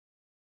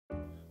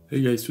Hey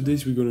guys, today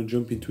we're gonna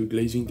jump into a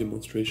glazing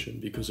demonstration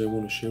because I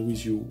want to share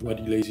with you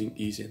what glazing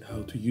is and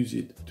how to use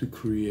it to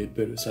create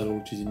better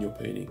subtleties in your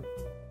painting.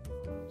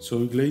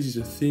 So a glaze is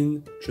a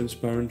thin,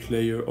 transparent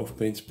layer of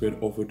paint spread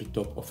over the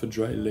top of a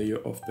dry layer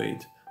of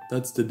paint.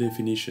 That's the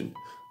definition.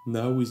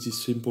 Now with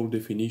this simple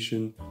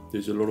definition,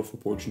 there's a lot of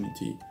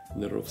opportunity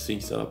and a lot of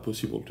things that are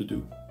possible to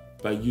do.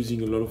 By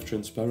using a lot of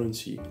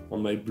transparency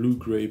on my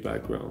blue-gray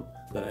background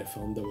that I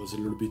found that was a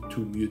little bit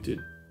too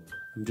muted.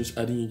 I'm just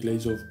adding a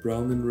glaze of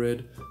brown and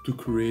red to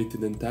create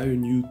an entire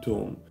new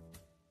tone.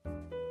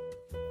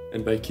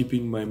 And by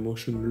keeping my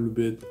motion a little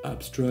bit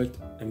abstract,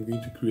 I'm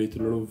going to create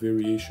a lot of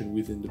variation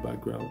within the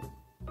background.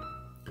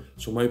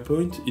 So my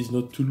point is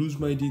not to lose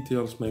my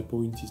details, my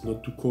point is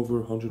not to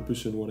cover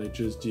 100% what I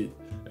just did.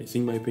 I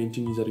think my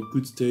painting is at a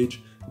good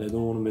stage and I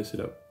don't want to mess it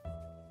up.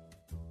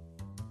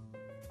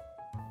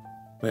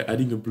 By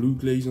adding a blue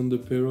glaze on the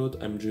parrot,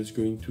 I'm just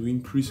going to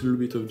increase a little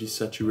bit of the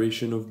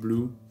saturation of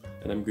blue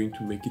and I'm going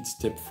to make it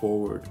step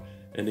forward.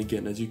 And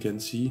again, as you can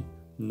see,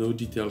 no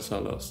details are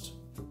lost.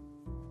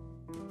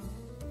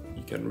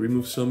 You can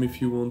remove some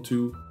if you want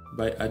to.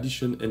 By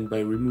addition and by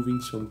removing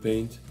some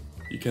paint,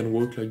 you can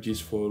work like this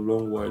for a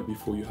long while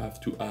before you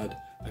have to add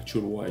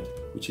actual white,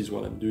 which is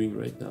what I'm doing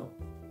right now.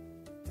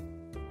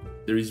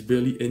 There is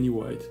barely any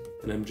white,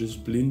 and I'm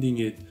just blending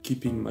it,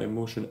 keeping my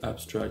motion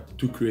abstract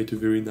to create a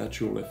very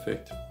natural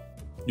effect.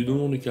 You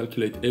don't want to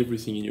calculate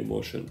everything in your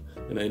motion,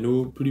 and I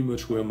know pretty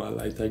much where my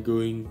light are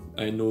going.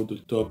 I know the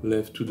top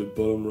left to the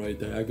bottom right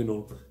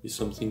diagonal is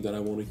something that I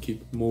want to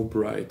keep more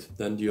bright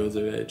than the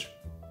other edge.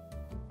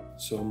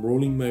 So I'm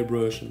rolling my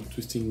brush, I'm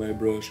twisting my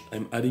brush,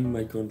 I'm adding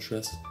my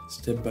contrast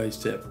step by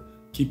step,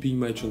 keeping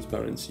my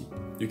transparency.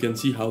 You can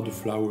see how the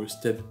flowers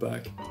step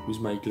back with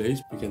my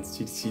glaze, you can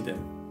still see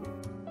them.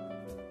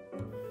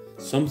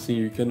 Something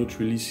you cannot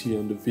really see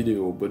on the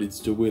video, but it's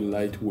the way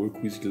light works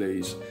with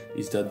glaze,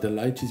 is that the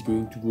light is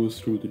going to go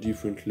through the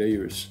different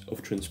layers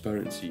of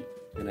transparency.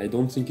 And I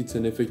don't think it's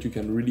an effect you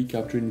can really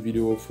capture in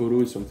video or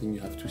photo, it's something you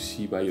have to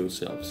see by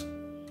yourselves.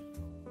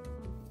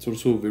 It's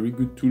also a very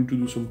good tool to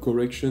do some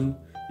correction.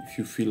 If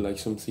you feel like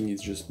something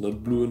is just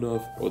not blue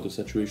enough or the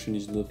saturation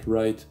is not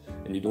right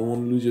and you don't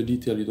want to lose your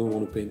detail, you don't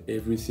want to paint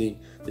everything,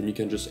 then you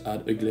can just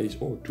add a glaze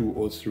or two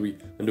or three.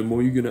 And the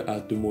more you're gonna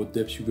add, the more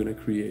depth you're gonna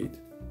create.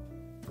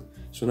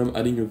 So now I'm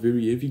adding a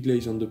very heavy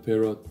glaze on the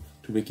parrot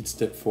to make it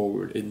step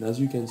forward, and as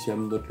you can see,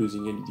 I'm not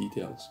losing any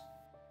details.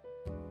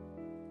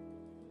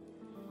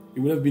 It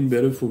would have been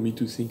better for me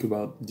to think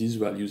about these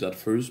values at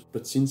first,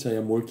 but since I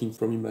am working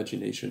from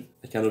imagination,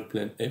 I cannot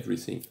plan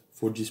everything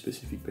for this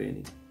specific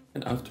painting.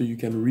 And after, you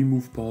can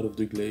remove part of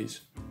the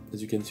glaze.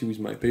 As you can see with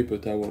my paper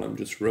towel, I'm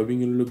just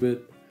rubbing a little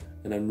bit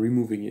and I'm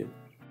removing it.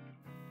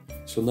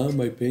 So now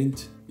my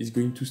paint is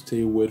going to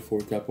stay wet for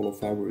a couple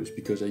of hours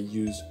because I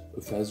use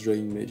a fast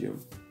drying medium.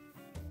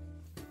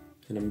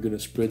 And I'm gonna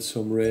spread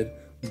some red,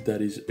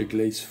 that is a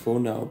glaze for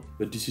now,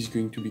 but this is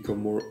going to become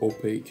more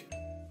opaque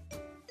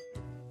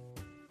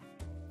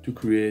to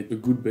create a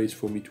good base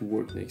for me to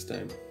work next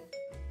time.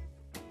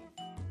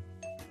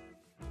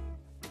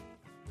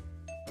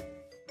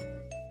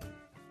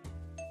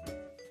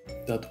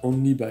 That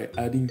only by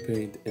adding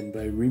paint and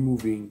by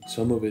removing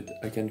some of it,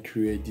 I can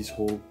create this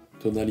whole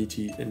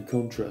tonality and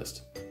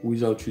contrast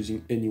without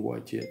using any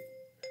white yet.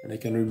 And I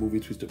can remove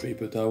it with the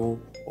paper towel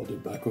or the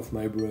back of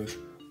my brush,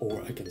 or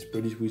I can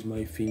spread it with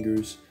my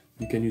fingers.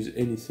 You can use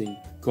anything.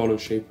 Color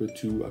shaper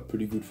too are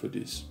pretty good for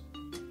this.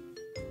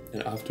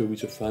 And after,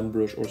 with a fan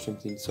brush or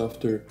something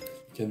softer,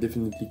 you can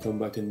definitely come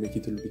back and make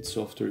it a little bit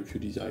softer if you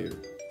desire.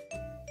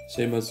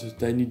 Same as the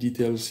tiny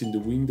details in the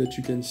wing that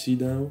you can see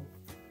now.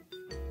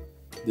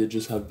 They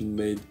just have been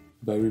made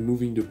by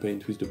removing the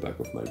paint with the back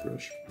of my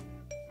brush.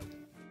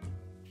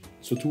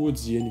 So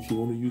towards the end, if you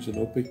want to use an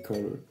opaque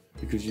color,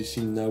 because you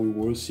think now it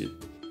worth it,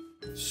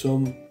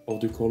 some of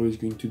the color is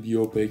going to be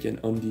opaque and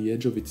on the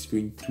edge of it is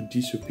going to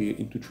disappear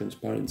into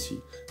transparency,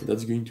 and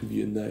that's going to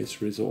be a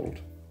nice result.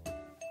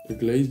 A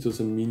glaze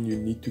doesn't mean you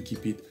need to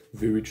keep it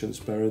very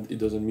transparent, it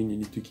doesn't mean you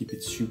need to keep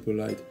it super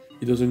light,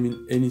 it doesn't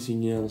mean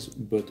anything else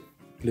but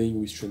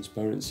playing with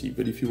transparency.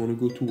 But if you want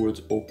to go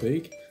towards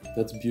opaque,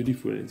 that's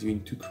beautiful and it's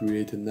going to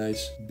create a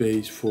nice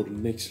base for the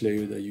next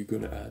layer that you're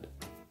gonna add.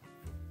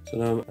 So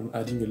now I'm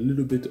adding a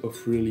little bit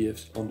of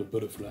reliefs on the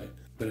butterfly,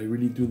 but I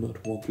really do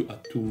not want to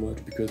add too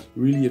much because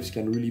reliefs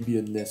can really be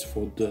a nest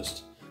for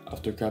dust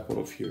after a couple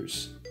of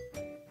years.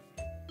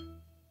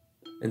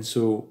 And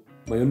so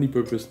my only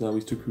purpose now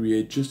is to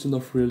create just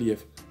enough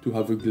relief to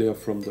have a glare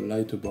from the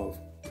light above.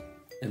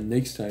 And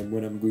next time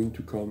when I'm going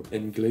to come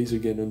and glaze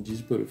again on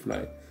this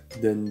butterfly,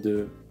 then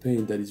the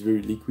paint that is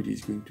very liquid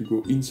is going to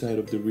go inside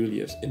of the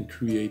reliefs and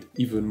create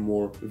even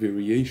more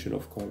variation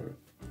of color.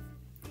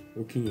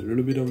 Working a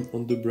little bit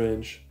on the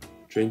branch,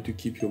 trying to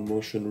keep your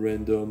motion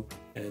random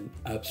and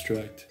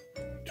abstract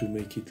to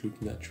make it look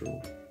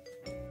natural.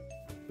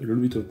 A little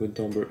bit of burnt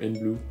umber and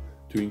blue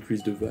to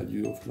increase the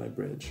value of my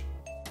branch.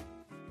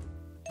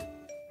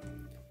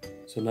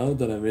 So now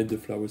that I made the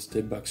flower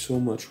step back so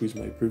much with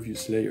my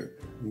previous layer,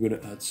 I'm gonna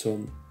add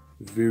some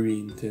very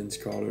intense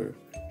color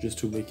just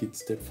to make it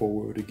step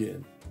forward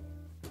again.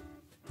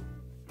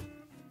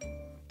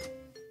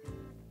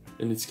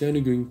 and it's kind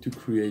of going to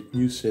create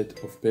new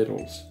set of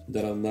petals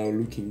that are now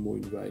looking more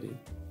inviting.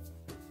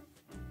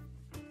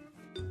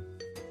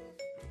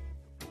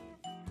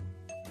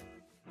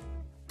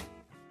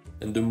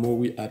 And the more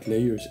we add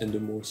layers and the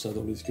more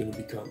subtle it's going to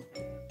become.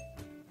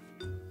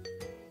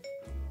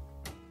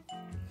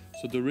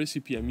 So the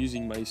recipe I'm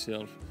using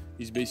myself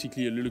is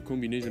basically a little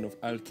combination of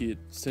alkyd,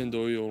 sand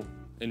oil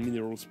and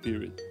mineral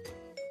spirit.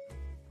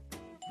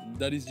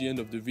 That is the end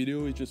of the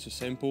video. It's just a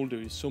sample. There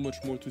is so much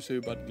more to say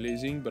about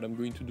glazing, but I'm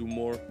going to do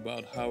more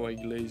about how I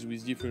glaze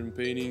with different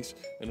paintings,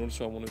 and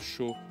also I want to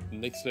show the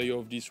next layer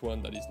of this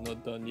one that is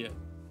not done yet.